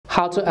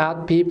How to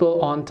add people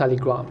on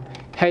Telegram.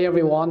 Hey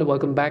everyone,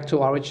 welcome back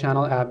to our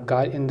channel App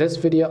Guide. In this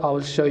video I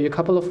will show you a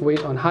couple of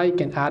ways on how you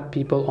can add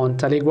people on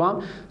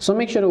Telegram, so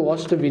make sure to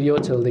watch the video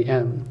till the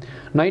end.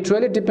 Now it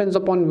really depends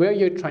upon where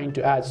you're trying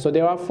to add, so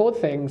there are 4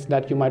 things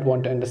that you might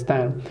want to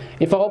understand.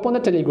 If I open the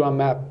Telegram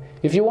app,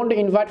 if you want to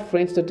invite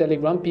friends to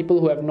Telegram,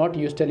 people who have not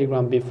used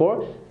Telegram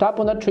before, tap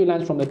on the 3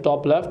 lines from the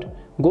top left,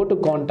 go to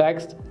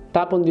contacts,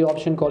 tap on the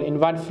option called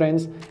invite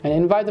friends and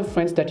invite the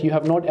friends that you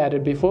have not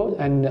added before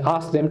and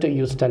ask them to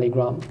use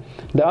Telegram.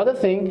 The other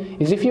thing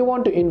is if you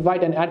want to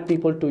invite and add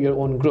people to your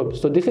own group.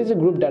 So this is a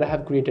group that I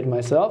have created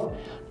myself.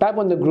 Tap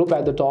on the group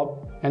at the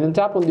top and then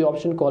tap on the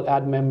option called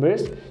add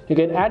members. You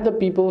can add the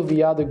people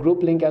via the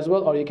group link as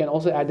well, or you can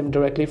also add them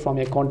directly from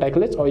your contact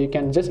list, or you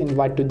can just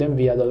invite to them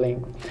via the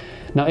link.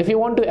 Now if you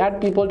want to add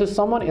people to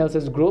someone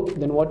else's group,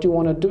 then what you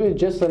want to do is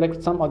just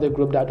select some other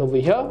group that over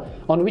here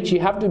on which you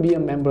have to be a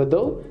member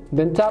though,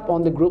 then tap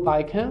on the group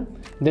icon,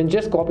 then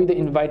just copy the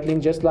invite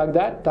link just like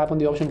that. Tap on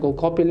the option called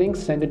copy link,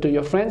 send it to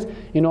your friends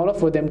in order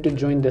for them to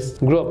join this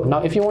group.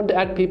 Now if you want to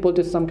add people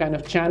to some kind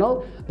of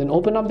channel, then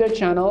open up their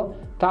channel,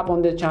 tap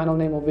on the channel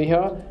name over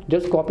here,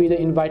 just copy the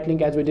invite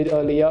link as we did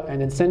earlier and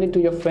then send it to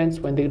your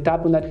friends. When they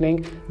tap on that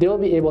link, they will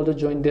be able to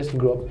join this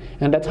group,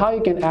 and that's how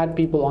you can add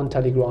people on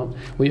Telegram.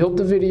 We hope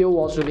the video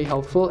was really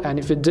helpful, and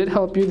if it did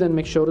help you, then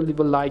make sure to leave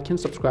a like and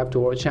subscribe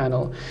to our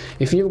channel.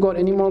 If you've got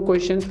any more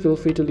questions, feel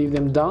free to leave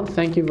them down.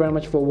 Thank you very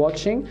much for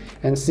watching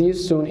and see you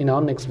soon in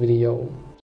our next video.